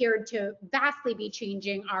States appeared to vastly be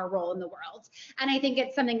changing our role in the world. And I think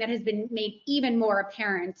it's something that has been made even more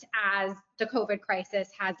apparent as the COVID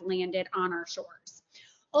crisis has landed on our shores.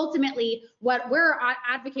 Ultimately, what we're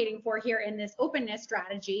advocating for here in this openness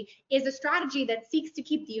strategy is a strategy that seeks to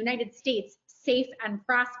keep the United States safe and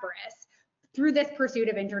prosperous through this pursuit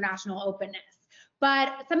of international openness.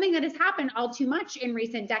 But something that has happened all too much in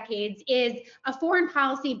recent decades is a foreign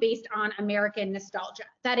policy based on American nostalgia.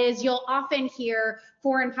 That is, you'll often hear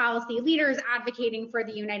foreign policy leaders advocating for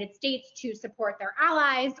the United States to support their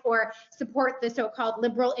allies or support the so-called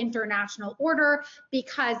liberal international order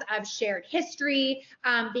because of shared history,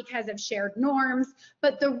 because of shared norms.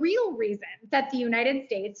 But the real reason that the United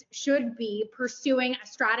States should be pursuing a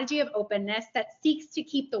strategy of openness that seeks to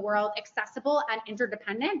keep the world accessible and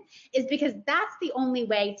interdependent is because that's the only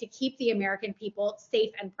way to keep the American people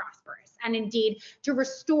safe and prosperous, and indeed to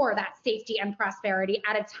restore that safety and prosperity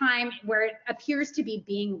at a time where it appears to be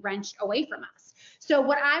being wrenched away from us. So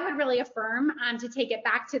what I would really affirm, to take it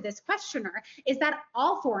back to this questioner, is that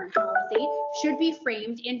all foreign policy should be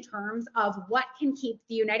framed in terms of what can keep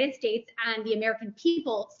the United States and the American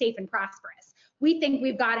people safe and prosperous. We think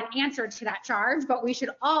we've got an answer to that charge, but we should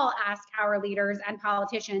all ask our leaders and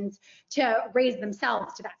politicians to raise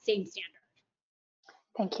themselves to that same standard.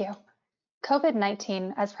 Thank you.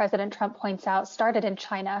 COVID-19, as President Trump points out, started in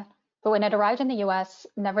China, but when it arrived in the US,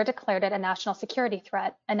 never declared it a national security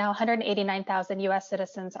threat, and now 189,000 US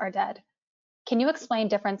citizens are dead. Can you explain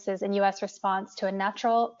differences in US response to a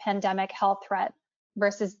natural pandemic health threat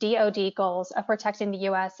versus DoD goals of protecting the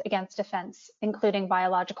US against defense, including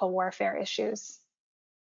biological warfare issues?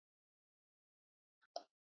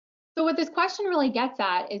 So what this question really gets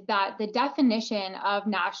at is that the definition of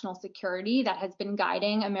national security that has been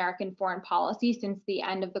guiding American foreign policy since the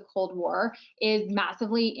end of the Cold War is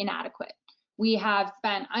massively inadequate. We have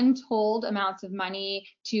spent untold amounts of money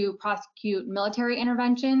to prosecute military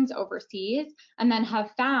interventions overseas, and then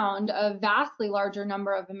have found a vastly larger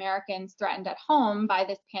number of Americans threatened at home by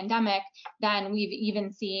this pandemic than we've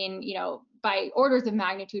even seen, by orders of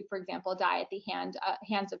magnitude, for example, die at the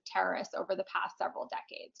hands of terrorists over the past several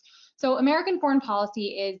decades. So American foreign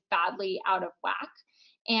policy is badly out of whack.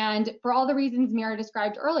 And for all the reasons Mira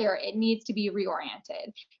described earlier, it needs to be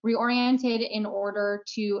reoriented in order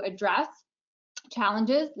to address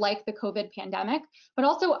challenges like the COVID pandemic, but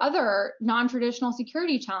also other non-traditional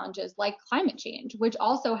security challenges like climate change, which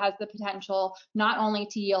also has the potential not only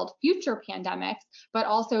to yield future pandemics, but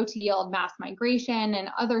also to yield mass migration and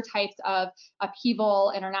other types of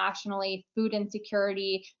upheaval internationally, food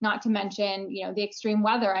insecurity, not to mention, the extreme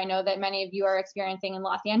weather I know that many of you are experiencing in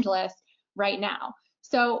Los Angeles right now.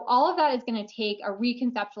 So all of that is going to take a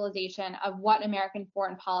reconceptualization of what American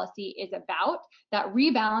foreign policy is about that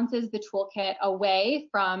rebalances the toolkit away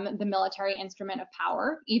from the military instrument of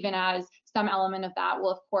power, even as some element of that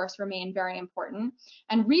will of course remain very important,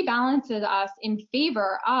 and rebalances us in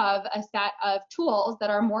favor of a set of tools that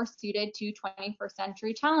are more suited to 21st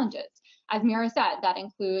century challenges. As Mira said, that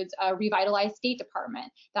includes a revitalized State Department,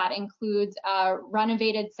 that includes a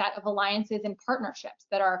renovated set of alliances and partnerships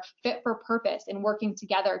that are fit for purpose in working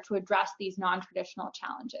together to address these non-traditional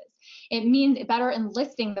challenges. It means better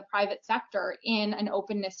enlisting the private sector in an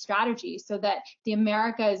openness strategy so that the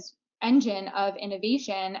America's engine of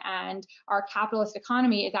innovation and our capitalist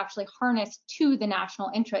economy is actually harnessed to the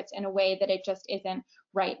national interests in a way that it just isn't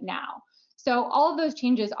right now. So all of those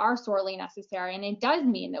changes are sorely necessary, and it does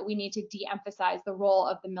mean that we need to de-emphasize the role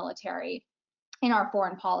of the military in our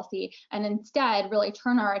foreign policy, and instead really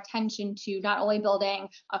turn our attention to not only building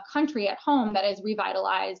a country at home that is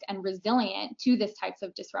revitalized and resilient to these types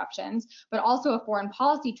of disruptions, but also a foreign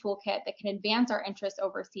policy toolkit that can advance our interests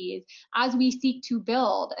overseas as we seek to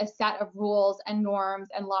build a set of rules and norms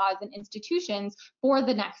and laws and institutions for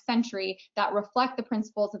the next century that reflect the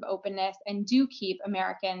principles of openness and do keep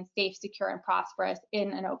Americans safe, secure, and prosperous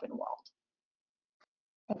in an open world.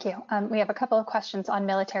 Thank you. We have a couple of questions on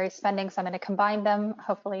military spending, so I'm going to combine them.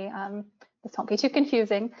 Hopefully this won't be too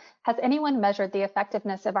confusing. Has anyone measured the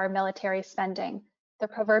effectiveness of our military spending? The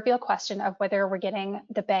proverbial question of whether we're getting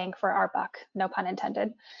the bang for our buck, no pun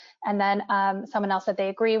intended. And then someone else said they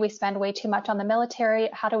agree we spend way too much on the military.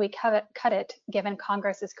 How do we cut it given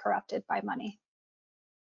Congress is corrupted by money?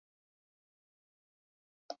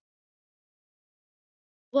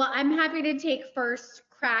 Well, I'm happy to take first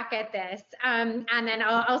crack at this, and then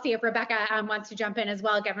I'll see if Rebecca wants to jump in as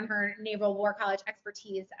well, given her Naval War College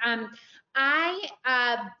expertise. I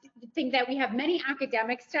think that we have many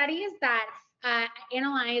academic studies that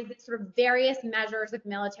analyze sort of various measures of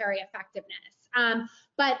military effectiveness.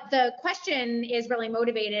 But the question is really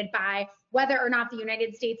motivated by whether or not the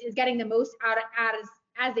United States is getting the most out of,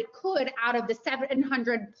 as it could out of the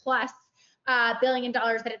 700 plus billion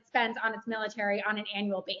dollars that it spends on its military on an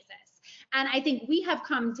annual basis. And I think we have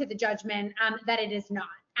come to the judgment that it is not.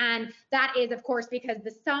 And that is, of course, because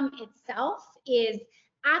the sum itself is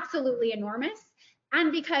absolutely enormous,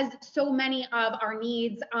 and because so many of our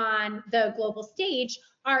needs on the global stage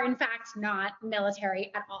are in fact not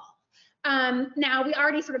military at all. Now, we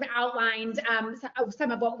already sort of outlined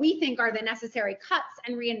some of what we think are the necessary cuts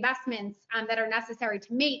and reinvestments that are necessary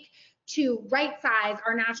to make to right-size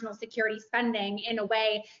our national security spending in a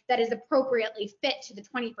way that is appropriately fit to the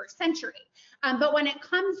 21st century. But when it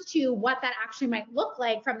comes to what that actually might look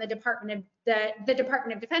like from the Department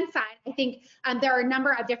of Defense side, I think there are a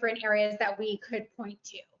number of different areas that we could point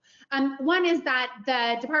to. One is that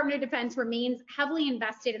the Department of Defense remains heavily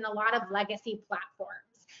invested in a lot of legacy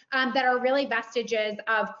platforms that are really vestiges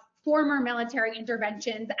of former military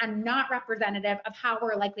interventions and not representative of how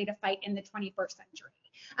we're likely to fight in the 21st century.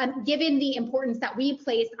 Given the importance that we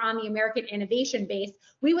place on the American innovation base,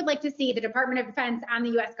 we would like to see the Department of Defense and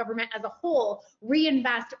the US government as a whole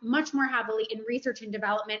reinvest much more heavily in research and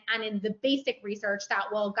development and in the basic research that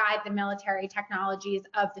will guide the military technologies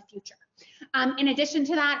of the future. In addition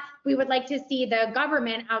to that, we would like to see the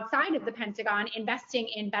government outside of the Pentagon investing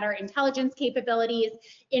in better intelligence capabilities,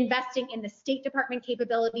 investing in the State Department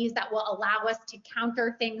capabilities that will allow us to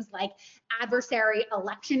counter things like adversary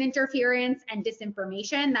election interference and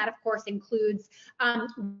disinformation. That, of course, includes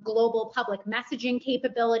global public messaging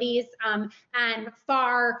capabilities and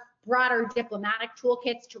far broader diplomatic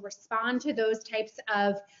toolkits to respond to those types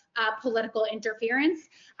of political interference.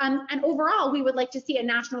 And overall, we would like to see a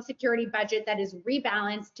national security budget that is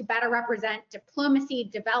rebalanced to better represent diplomacy,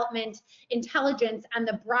 development, intelligence, and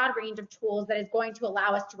the broad range of tools that is going to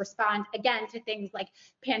allow us to respond, again, to things like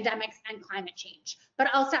pandemics and climate change. But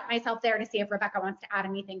I'll stop myself there to see if Rebecca wants to add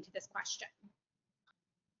anything to this question.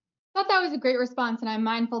 I thought that was a great response, and I'm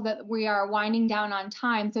mindful that we are winding down on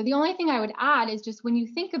time. So the only thing I would add is just when you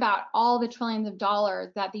think about all the trillions of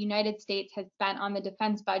dollars that the United States has spent on the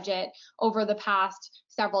defense budget over the past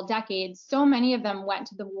several decades, so many of them went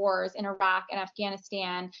to the wars in Iraq and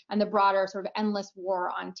Afghanistan and the broader sort of endless war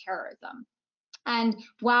on terrorism. And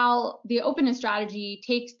while the openness strategy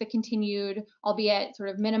takes the continued, albeit sort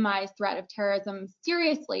of minimized threat of terrorism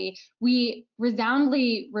seriously, we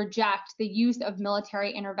resoundingly reject the use of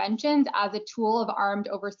military interventions as a tool of armed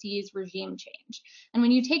overseas regime change. And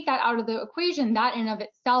when you take that out of the equation, that in of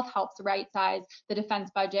itself helps right-size the defense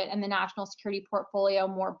budget and the national security portfolio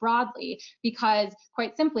more broadly, because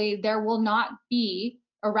quite simply, there will not be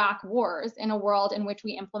Iraq wars in a world in which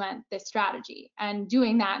we implement this strategy. And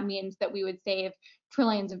doing that means that we would save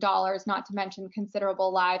trillions of dollars, not to mention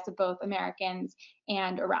considerable lives of both Americans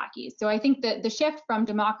and Iraqis. So I think that the shift from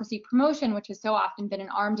democracy promotion, which has so often been an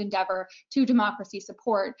armed endeavor, to democracy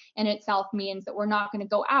support in itself means that we're not going to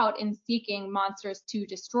go out and seeking monsters to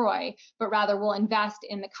destroy, but rather we'll invest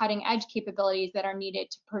in the cutting edge capabilities that are needed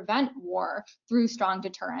to prevent war through strong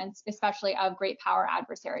deterrence, especially of great power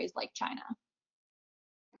adversaries like China.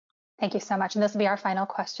 Thank you so much. And this will be our final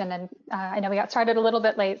question. And I know we got started a little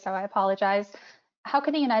bit late, so I apologize. How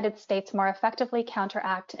can the United States more effectively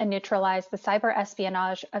counteract and neutralize the cyber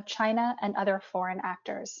espionage of China and other foreign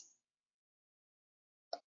actors?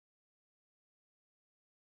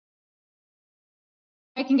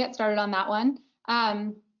 I can get started on that one.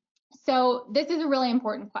 So this is a really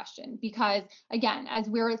important question because, again, as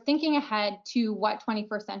we're thinking ahead to what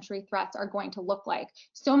 21st century threats are going to look like,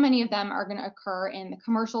 so many of them are going to occur in the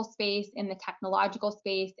commercial space, in the technological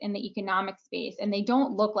space, in the economic space, and they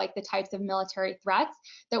don't look like the types of military threats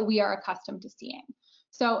that we are accustomed to seeing.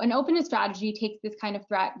 So an openness strategy takes this kind of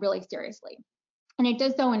threat really seriously, and it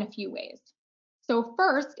does so in a few ways. So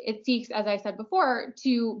first, it seeks, as I said before,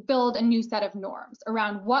 to build a new set of norms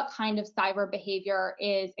around what kind of cyber behavior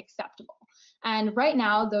is acceptable. And right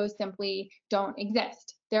now, those simply don't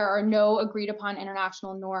exist. There are no agreed upon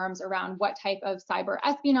international norms around what type of cyber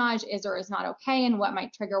espionage is or is not okay and what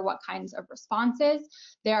might trigger what kinds of responses.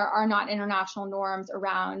 There are not international norms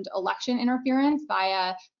around election interference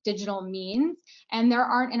via digital means, and there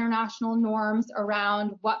aren't international norms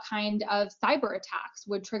around what kind of cyber attacks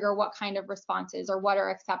would trigger what kind of responses or what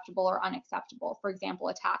are acceptable or unacceptable. For example,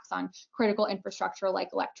 attacks on critical infrastructure like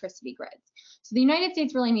electricity grids. So the United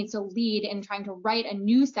States really needs to lead in trying to write a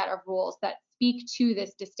new set of rules that speak to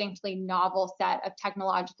this distinctly novel set of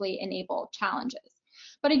technologically enabled challenges.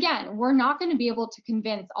 But again, we're not going to be able to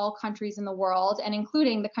convince all countries in the world, and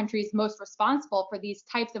including the countries most responsible for these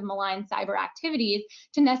types of malign cyber activities,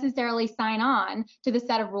 to necessarily sign on to the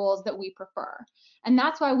set of rules that we prefer. And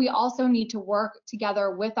that's why we also need to work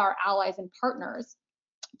together with our allies and partners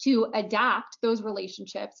to adapt those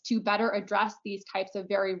relationships to better address these types of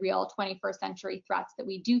very real 21st century threats that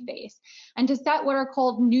we do face, and to set what are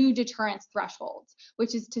called new deterrence thresholds,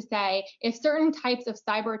 which is to say, if certain types of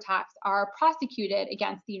cyber attacks are prosecuted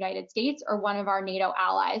against the United States or one of our NATO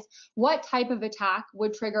allies, what type of attack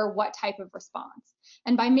would trigger what type of response?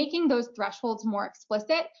 And by making those thresholds more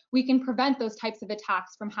explicit, we can prevent those types of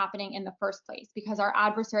attacks from happening in the first place, because our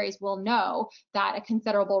adversaries will know that a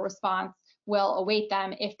considerable response will await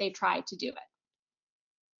them if they try to do it.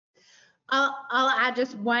 I'll add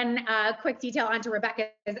just one quick detail onto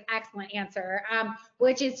Rebecca's excellent answer,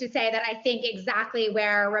 which is to say that I think exactly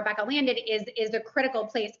where Rebecca landed is a critical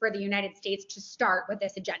place for the United States to start with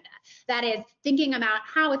this agenda. That is, thinking about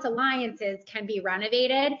how its alliances can be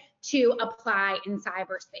renovated to apply in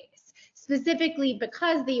cyberspace. Specifically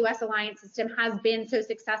because the US alliance system has been so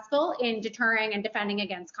successful in deterring and defending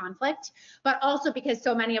against conflict, but also because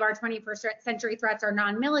so many of our 21st century threats are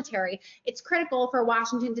non-military, it's critical for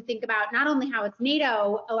Washington to think about not only how its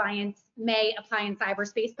NATO alliance may apply in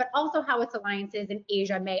cyberspace, but also how its alliances in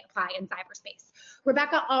Asia may apply in cyberspace.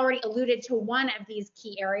 Rebecca already alluded to one of these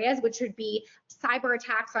key areas, which would be cyber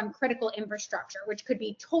attacks on critical infrastructure, which could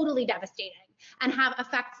be totally devastating and have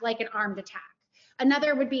effects like an armed attack.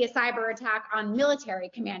 Another would be a cyber attack on military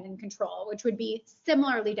command and control, which would be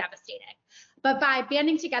similarly devastating. But by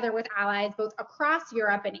banding together with allies both across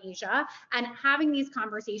Europe and Asia and having these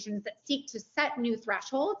conversations that seek to set new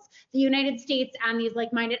thresholds, the United States and these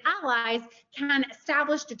like-minded allies can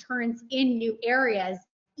establish deterrence in new areas,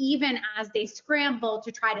 even as they scramble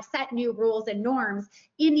to try to set new rules and norms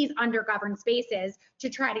in these undergoverned spaces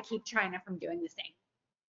to try to keep China from doing the same.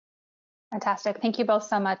 Fantastic. Thank you both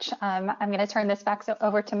so much. I'm going to turn this back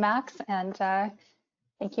over to Max, and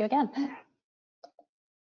thank you again.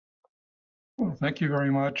 Well, thank you very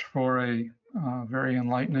much for a very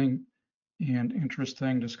enlightening and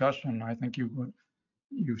interesting discussion. I think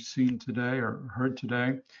you've seen today or heard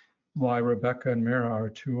today why Rebecca and Mira are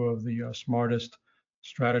two of the smartest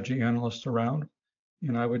strategy analysts around.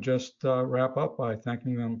 And I would just wrap up by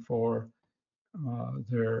thanking them for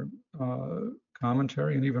their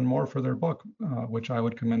commentary and even more for their book, which I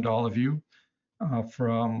would commend to all of you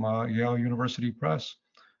from Yale University Press,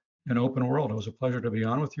 An Open World. It was a pleasure to be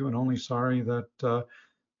on with you, and only sorry that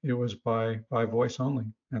it was by voice only.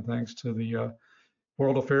 And thanks to the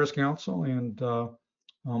World Affairs Council and all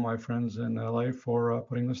my friends in LA for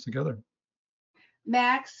putting this together.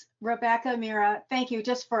 Max, Rebecca, Mira, thank you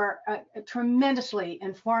just for a tremendously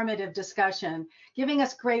informative discussion, giving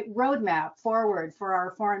us great roadmap forward for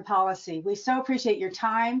our foreign policy. We so appreciate your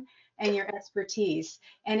time and your expertise.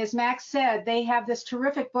 And as Max said, they have this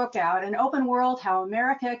terrific book out, An Open World, How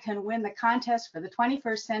America Can Win the Contest for the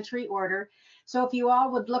 21st Century Order. So if you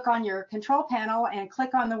all would look on your control panel and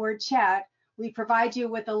click on the word chat, we provide you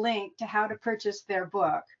with a link to how to purchase their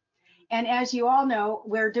book. And as you all know,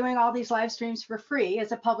 we're doing all these live streams for free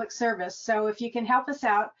as a public service. So if you can help us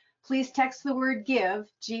out, please text the word GIVE,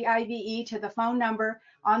 G-I-V-E, to the phone number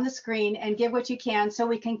on the screen and give what you can so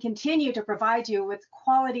we can continue to provide you with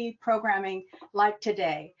quality programming like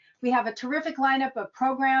today. We have a terrific lineup of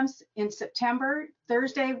programs in September.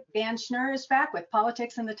 Thursday, Dan Schnur is back with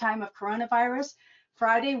Politics in the Time of Coronavirus.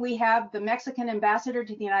 Friday, we have the Mexican ambassador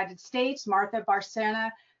to the United States, Martha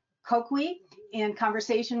Barcena Coqui, in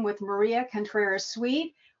conversation with Maria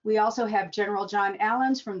Contreras-Sweet. We also have General John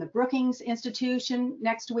Allens from the Brookings Institution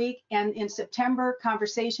next week. And in September,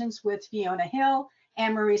 conversations with Fiona Hill,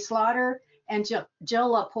 Anne-Marie Slaughter, and Jill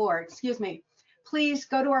Laporte, Please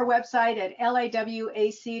go to our website at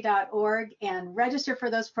lawac.org and register for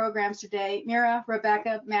those programs today. Mira,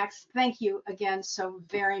 Rebecca, Max, thank you again so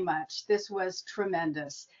very much. This was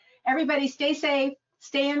tremendous. Everybody stay safe,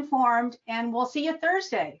 stay informed, and we'll see you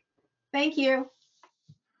Thursday. Thank you.